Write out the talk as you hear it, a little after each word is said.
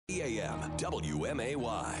AM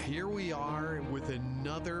WMAY. Here we are with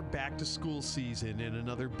another back-to-school season and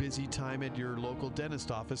another busy time at your local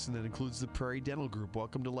dentist office, and that includes the Prairie Dental Group.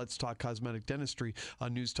 Welcome to Let's Talk Cosmetic Dentistry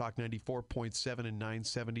on News Talk 94.7 and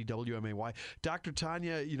 970 WMAY. Dr.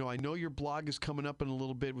 Tanya, I know your blog is coming up in a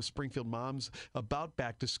little bit with Springfield Moms about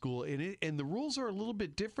back-to-school, and the rules are a little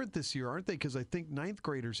bit different this year, aren't they? Because I think ninth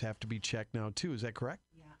graders have to be checked now, too. Is that correct?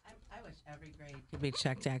 Yeah, I wish every grade could be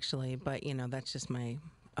checked, actually, but, that's just my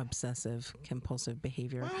obsessive compulsive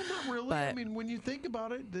behavior. Well, not really. But, I mean, when you think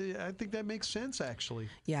about it, I think that makes sense, actually.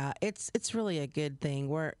 Yeah, it's really a good thing.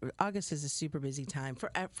 August is a super busy time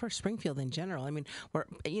for Springfield in general. I mean,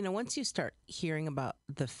 once you start hearing about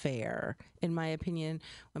the fair, in my opinion,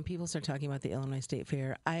 when people start talking about the Illinois State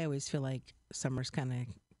Fair, I always feel like summer's kind of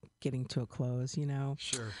getting to a close,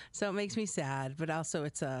 Sure. So it makes me sad, but also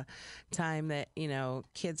it's a time that,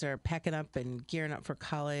 kids are packing up and gearing up for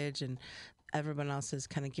college, and everyone else is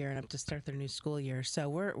kind of gearing up to start their new school year. So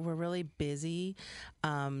we're really busy.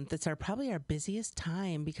 That's probably our busiest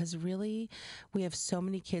time, because really we have so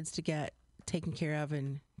many kids to get taken care of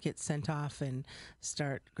and get sent off and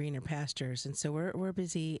start greener pastures. And so we're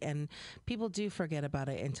busy, and people do forget about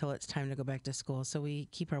it until it's time to go back to school. So we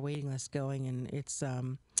keep our waiting list going, and it's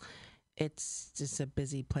just a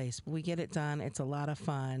busy place. But we get it done. It's a lot of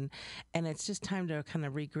fun, and it's just time to kind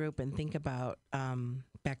of regroup and think about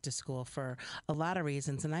back to school for a lot of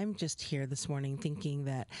reasons. And I'm just here this morning thinking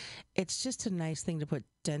that it's just a nice thing to put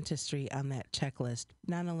dentistry on that checklist.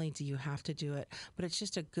 Not only do you have to do it, but it's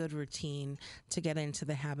just a good routine to get into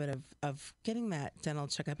the habit of getting that dental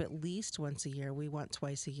checkup at least once a year. We want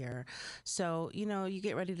twice a year. So, you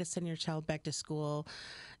get ready to send your child back to school.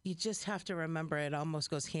 You just have to remember it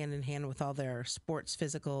almost goes hand in hand with all their sports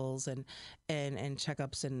physicals and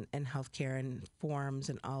checkups and healthcare and forms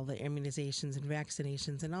and all the immunizations and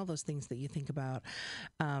vaccinations and all those things that you think about.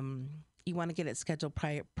 You want to get it scheduled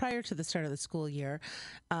prior to the start of the school year.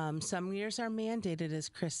 Some years are mandated, as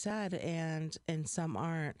Chris said, and some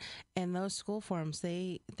aren't. And those school forms,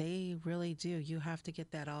 they really do. You have to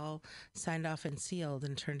get that all signed off and sealed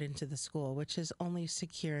and turned into the school, which is only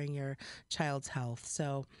securing your child's health.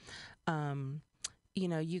 So,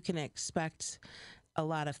 you can expect a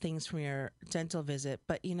lot of things from your dental visit,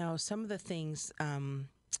 but some of the things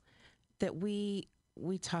that we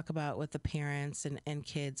talk about with the parents and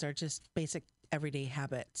kids are just basic everyday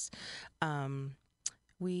habits.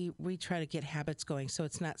 We try to get habits going, so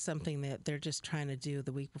it's not something that they're just trying to do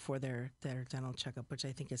the week before their dental checkup, which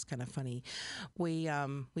I think is kind of funny. We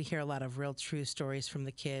hear a lot of real true stories from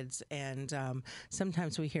the kids, and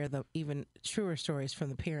sometimes we hear the even truer stories from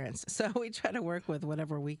the parents. So we try to work with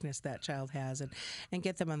whatever weakness that child has and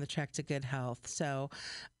get them on the track to good health. So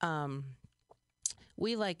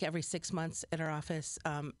we every 6 months at our office.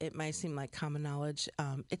 It might seem like common knowledge.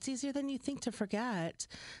 It's easier than you think to forget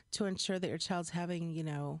to ensure that your child's having,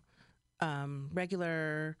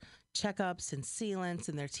 regular checkups and sealants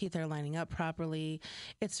and their teeth are lining up properly.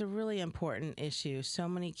 It's a really important issue. So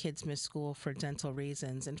many kids miss school for dental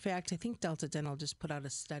reasons. In fact, I think Delta Dental just put out a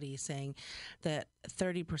study saying that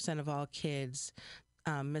 30% of all kids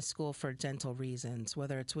miss school for dental reasons,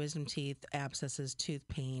 whether it's wisdom teeth, abscesses, tooth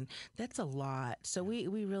pain. That's a lot. So we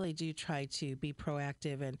really do try to be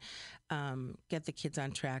proactive and get the kids on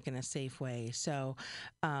track in a safe way. So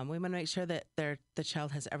we want to make sure that the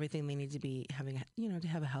child has everything they need to be having, to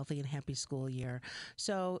have a healthy and happy school year.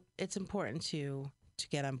 So it's important to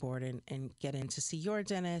get on board and get in to see your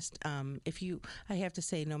dentist. I have to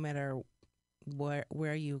say, no matter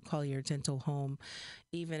where you call your dental home,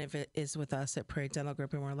 even if it is with us at Prairie Dental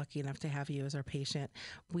Group and we're lucky enough to have you as our patient,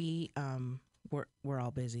 we're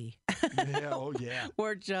all busy. Yeah, oh yeah.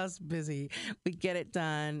 We're just busy. We get it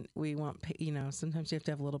done. We want, sometimes you have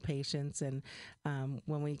to have a little patience. And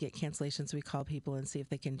when we get cancellations, we call people and see if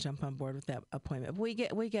they can jump on board with that appointment. We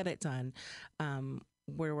get it done.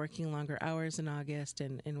 We're working longer hours in August,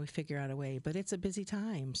 and we figure out a way, but it's a busy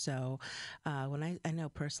time. So when I know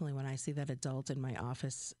personally, when I see that adult in my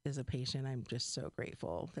office as a patient, I'm just so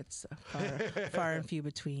grateful. That's far and few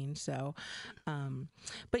between. So,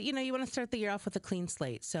 but you want to start the year off with a clean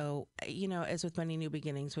slate. So, as with many new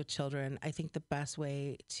beginnings with children, I think the best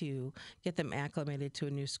way to get them acclimated to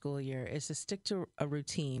a new school year is to stick to a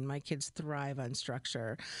routine. My kids thrive on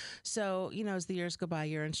structure. So, as the years go by,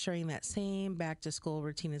 you're ensuring that same back to school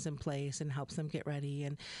routine is in place and helps them get ready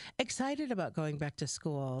and excited about going back to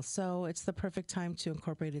school. So it's the perfect time to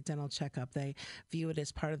incorporate a dental checkup. They view it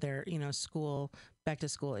as part of their, back to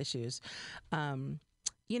school issues.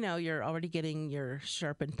 you're already getting your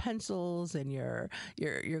sharpened pencils and your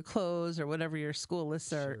clothes or whatever your school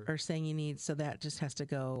lists are saying you need. So that just has to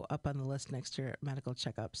go up on the list next to your medical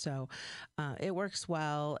checkup. So it works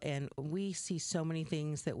well, and we see so many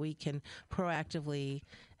things that we can proactively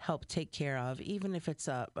help take care of, even if it's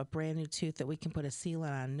a brand new tooth that we can put a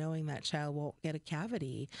sealant on, knowing that child won't get a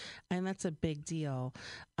cavity, and that's a big deal.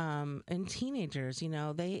 And teenagers,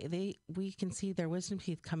 we can see their wisdom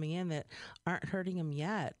teeth coming in that aren't hurting them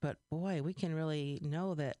yet, but boy, we can really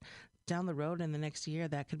know that down the road in the next year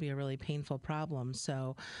that could be a really painful problem.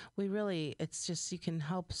 So it's just, you can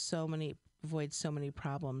help avoid so many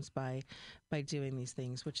problems by doing these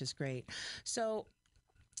things, which is great. So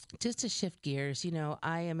just to shift gears,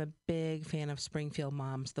 I am a big fan of Springfield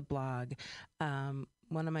Moms, the blog.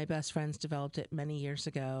 One of my best friends developed it many years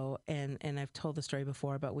ago, and I've told the story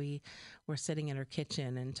before, but we were sitting in her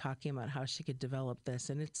kitchen and talking about how she could develop this,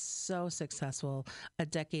 and it's so successful a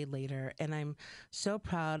decade later, and I'm so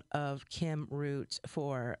proud of Kim Root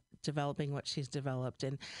for developing what she's developed.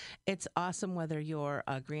 And it's awesome whether you're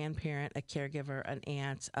a grandparent, a caregiver, an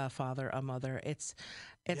aunt, a father, a mother. It's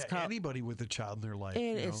called anybody with a child in their life.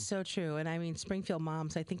 It is so true. And I mean, Springfield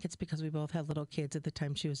Moms, I think it's because we both had little kids at the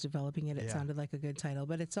time she was developing it. It sounded like a good title,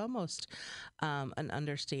 but it's almost an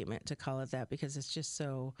understatement to call it that, because it's just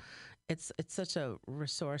so, it's such a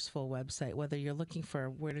resourceful website, whether you're looking for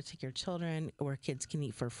where to take your children, where kids can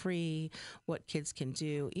eat for free, what kids can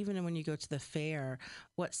do, even when you go to the fair,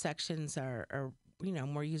 what sections are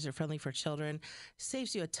more user-friendly for children.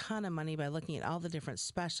 Saves you a ton of money by looking at all the different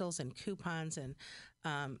specials and coupons, and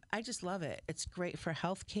I just love it. It's great for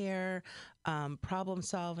healthcare, problem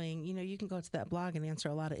solving. You can go to that blog and answer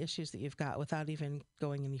a lot of issues that you've got without even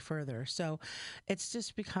going any further. So it's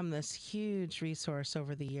just become this huge resource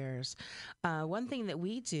over the years. One thing that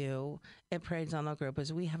we do at Prairie Dental Group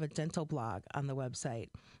is we have a dental blog on the website.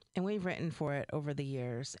 And we've written for it over the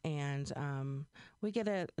years, and we get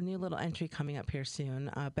a new little entry coming up here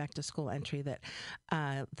soon, back to school entry that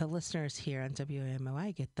the listeners here on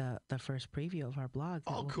WMOI get the first preview of our blog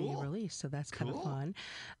that will be released. So that's kind of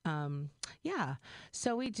fun.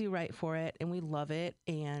 So we do write for it, and we love it.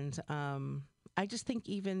 And I just think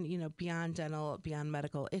even, beyond dental, beyond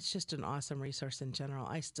medical, it's just an awesome resource in general.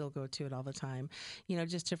 I still go to it all the time.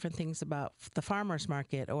 Just different things about the farmer's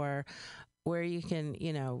market, or where you can,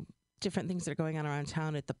 different things that are going on around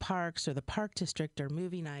town at the parks or the park district, or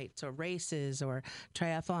movie nights or races or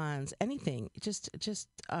triathlons, anything. Just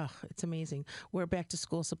it's amazing. Where back to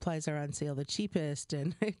school supplies are on sale, the cheapest,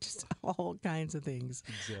 and just all kinds of things.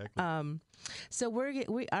 Exactly. So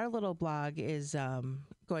our little blog is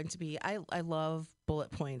going to be, I love bullet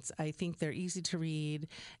points. I think they're easy to read,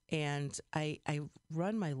 and I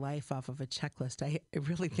run my life off of a checklist. I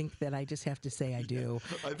really think that I just have to say I do.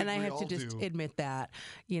 And I have to just admit that.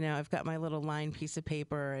 I've got my little lined piece of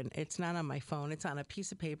paper, and it's not on my phone. It's on a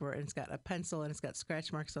piece of paper, and it's got a pencil, and it's got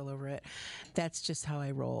scratch marks all over it. That's just how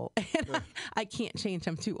I roll. And I can't change.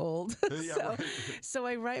 I'm too old. So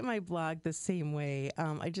I write my blog the same way.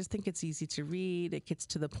 I just think it's easy to read. It gets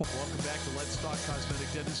to the point. Welcome back to Let's Talk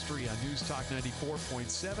Cosmetic Dentistry on News Talk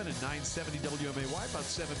 94.7 and 970 WMAY. About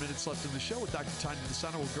 7 minutes left in the show with Dr. Tanya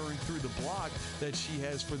DeSano. We're going through the blog that she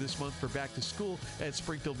has for this month for back to school at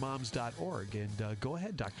springfieldmoms.org. And go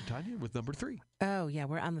ahead, Dr. Tanya, with number 3. Oh, yeah,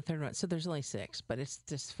 we're on the third one. So there's only 6, but it's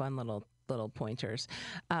just fun little pointers.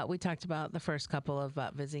 We talked about the first couple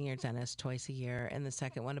about visiting your dentist twice a year, and the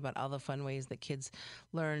second one about all the fun ways that kids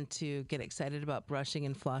learn to get excited about brushing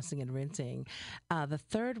and flossing and rinsing. The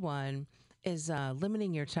third one is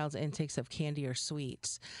limiting your child's intakes of candy or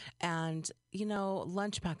sweets. And,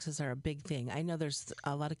 lunch boxes are a big thing. I know there's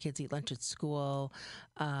a lot of kids eat lunch at school,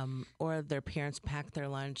 or their parents pack their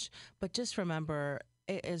lunch, but just remember,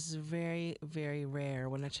 it is very, very rare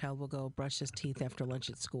when a child will go brush his teeth after lunch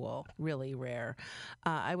at school. Really rare.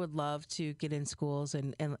 I would love to get in schools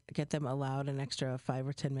and get them allowed an extra 5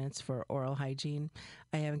 or 10 minutes for oral hygiene.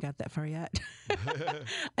 I haven't got that far yet.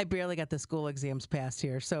 I barely got the school exams passed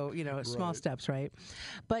here. So, small steps, right?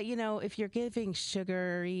 But, if you're giving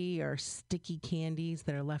sugary or sticky candies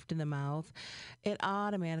that are left in the mouth, it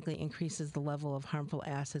automatically increases the level of harmful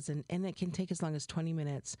acids. And it can take as long as 20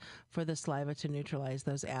 minutes for the saliva to neutralize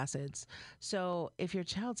those acids. So if your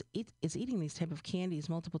child is eating these type of candies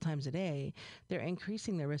multiple times a day, they're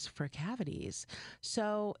increasing their risk for cavities.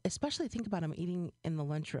 So especially think about them eating in the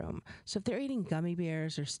lunchroom. So if they're eating gummy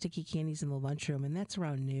bears or sticky candies in the lunchroom, and that's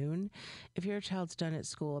around noon, if your child's done at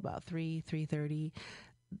school about 3:30,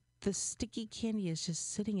 the sticky candy is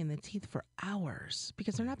just sitting in the teeth for hours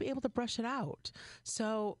because they're not able to brush it out.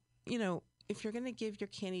 So, if you're going to give your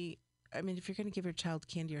child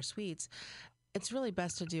candy or sweets, it's really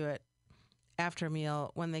best to do it after a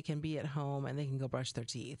meal when they can be at home and they can go brush their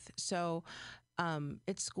teeth. So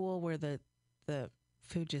at school where the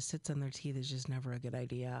food just sits on their teeth is just never a good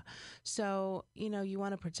idea. So, you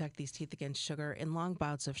want to protect these teeth against sugar and long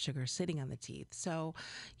bouts of sugar sitting on the teeth. So,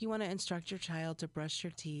 you want to instruct your child to brush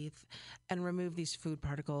your teeth and remove these food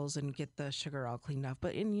particles and get the sugar all cleaned off.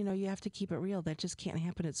 But, you have to keep it real. That just can't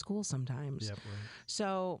happen at school sometimes. Yep, right.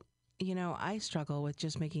 So, I struggle with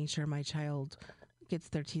just making sure my child gets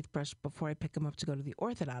their teeth brushed before I pick them up to go to the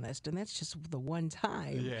orthodontist, and that's just the one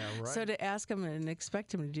time. Yeah, right. So to ask them and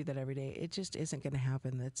expect them to do that every day, it just isn't going to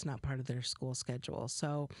happen. That's not part of their school schedule.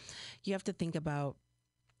 So you have to think about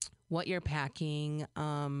what you're packing,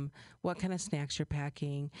 what kind of snacks you're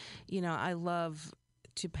packing. I love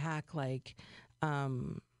to pack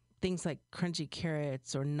things like crunchy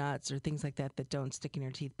carrots or nuts or things like that don't stick in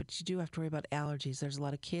your teeth. But you do have to worry about allergies. There's a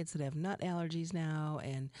lot of kids that have nut allergies now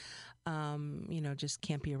and, just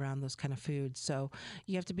can't be around those kind of foods. So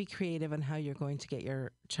you have to be creative on how you're going to get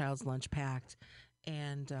your child's lunch packed.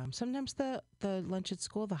 And sometimes the lunch at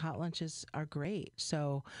school, the hot lunches are great.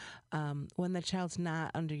 So when the child's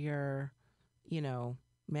not under your,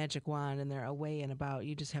 magic wand and they're away and about,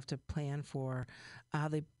 you just have to plan for how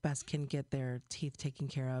they best can get their teeth taken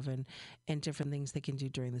care of and different things they can do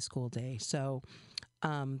during the school day. So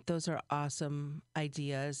those are awesome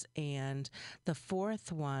ideas. And the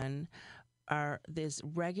fourth one is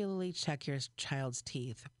regularly check your child's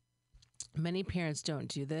teeth. Many parents don't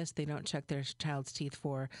do this. They don't check their child's teeth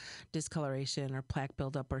for discoloration or plaque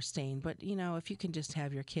buildup or stain. But, if you can just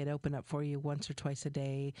have your kid open up for you once or twice a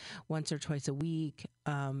day, once or twice a week,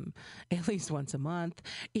 at least once a month,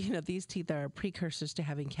 these teeth are precursors to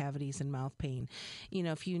having cavities and mouth pain.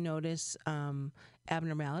 If you notice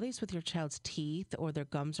abnormalities with your child's teeth or their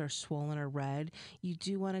gums are swollen or red, you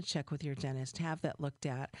do want to check with your dentist, have that looked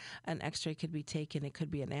at. An x-ray could be taken. It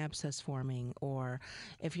could be an abscess forming, or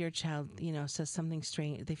if your child, says something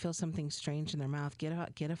strange, they feel something strange in their mouth, get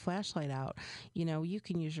a flashlight out. You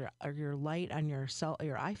can use your light on your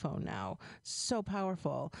iPhone now. So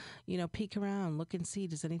powerful. Peek around, look and see,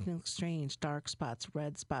 does anything look strange? Dark spots,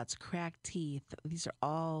 red spots, cracked teeth. These are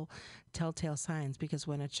all telltale signs, because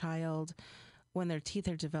when their teeth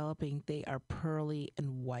are developing, they are pearly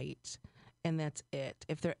and white. And that's it.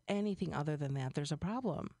 If they're anything other than that, there's a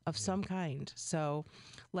problem of some kind. So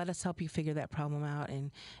let us help you figure that problem out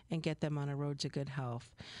and get them on a road to good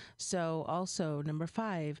health. So also, number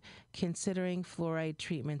 5, considering fluoride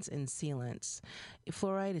treatments and sealants.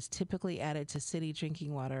 Fluoride is typically added to city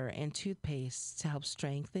drinking water and toothpaste to help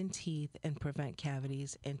strengthen teeth and prevent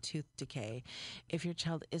cavities and tooth decay. If your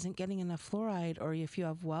child isn't getting enough fluoride, or if you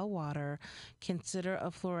have well water, consider a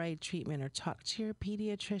fluoride treatment or talk to your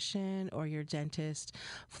pediatrician or your dentist.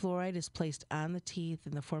 Fluoride is placed on the teeth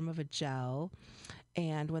in the form of a gel,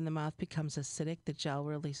 and when the mouth becomes acidic, the gel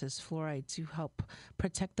releases fluoride to help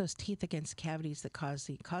protect those teeth against cavities that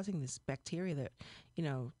causing this bacteria that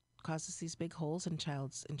causes these big holes in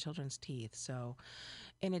children's teeth. So,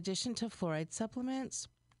 in addition to fluoride supplements,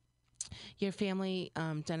 your family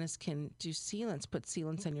dentist can do sealants, put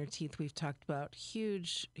sealants on your teeth. We've talked about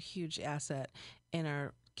huge asset in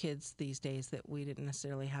our kids these days that we didn't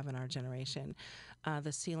necessarily have in our generation.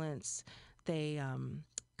 The sealants, they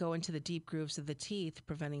go into the deep grooves of the teeth,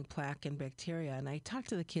 preventing plaque and bacteria. And I talk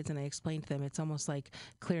to the kids and I explain to them it's almost like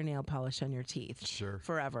clear nail polish on your teeth. Sure.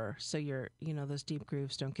 Forever. So those deep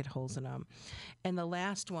grooves don't get holes in them. And the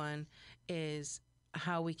last one is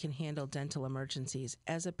how we can handle dental emergencies.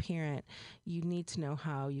 As a parent, you need to know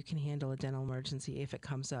how you can handle a dental emergency if it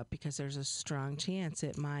comes up, because there's a strong chance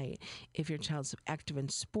it might. If your child's active in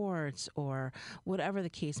sports or whatever the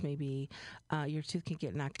case may be, your tooth can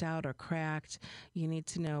get knocked out or cracked. You need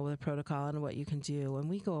to know the protocol and what you can do. And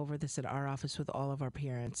we go over this at our office with all of our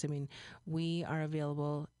parents. I mean, we are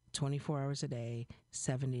available 24 hours a day,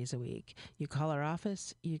 7 days a week. You call our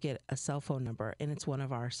office, you get a cell phone number, and it's one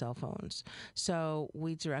of our cell phones. So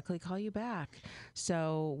we directly call you back.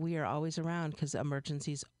 So we are always around because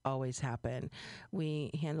emergencies always happen.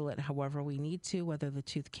 We handle it however we need to, whether the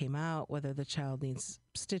tooth came out, whether the child needs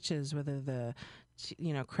stitches, whether the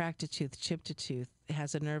cracked a tooth, chipped a tooth,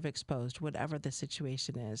 has a nerve exposed, whatever the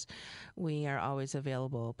situation is, we are always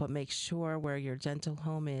available. But make sure where your dental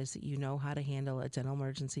home is, that you know how to handle a dental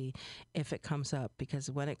emergency if it comes up,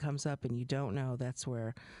 because when it comes up and you don't know, that's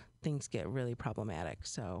where things get really problematic.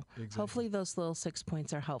 So Hopefully those little 6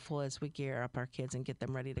 points are helpful as we gear up our kids and get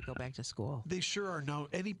them ready to go back to school. They sure are. Now,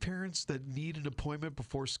 any parents that need an appointment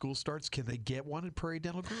before school starts, can they get one at Prairie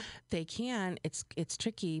Dental Group? They can. It's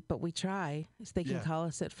tricky, but we try. So they can call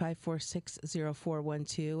us at 546-0410.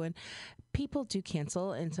 9412. And people do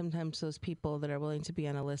cancel, and sometimes those people that are willing to be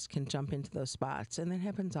on a list can jump into those spots, and that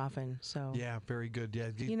happens often. So yeah, very good. Yeah,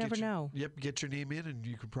 you never know. Yep, get your name in, and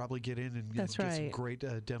you could probably get in and That's get right. some great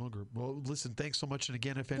dental group. Well, listen, thanks so much. And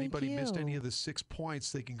again, if anybody missed any of the 6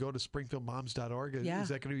 points, they can go to springfieldmoms.org. Yeah. Is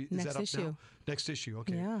that going to be Next is that up issue. now? Next issue.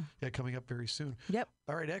 Okay. Yeah. Coming up very soon. Yep.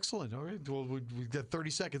 All right, excellent. All right, well, we've got 30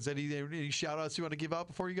 seconds. Any shout outs you want to give out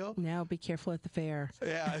before you go? Now be careful at the fair.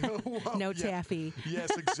 Yeah. Well, No taffy. Yes,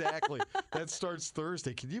 exactly. That starts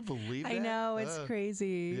Thursday. Can you believe that? I know, it's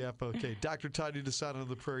crazy. Yep, okay. Dr. Tanya DeSana of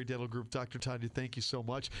the Prairie Dental Group. Dr. Tanya, thank you so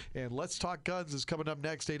much. And Let's Talk Guns is coming up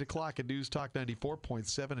next, 8 o'clock at News Talk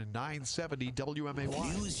 94.7 and 970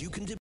 WMAY. News you can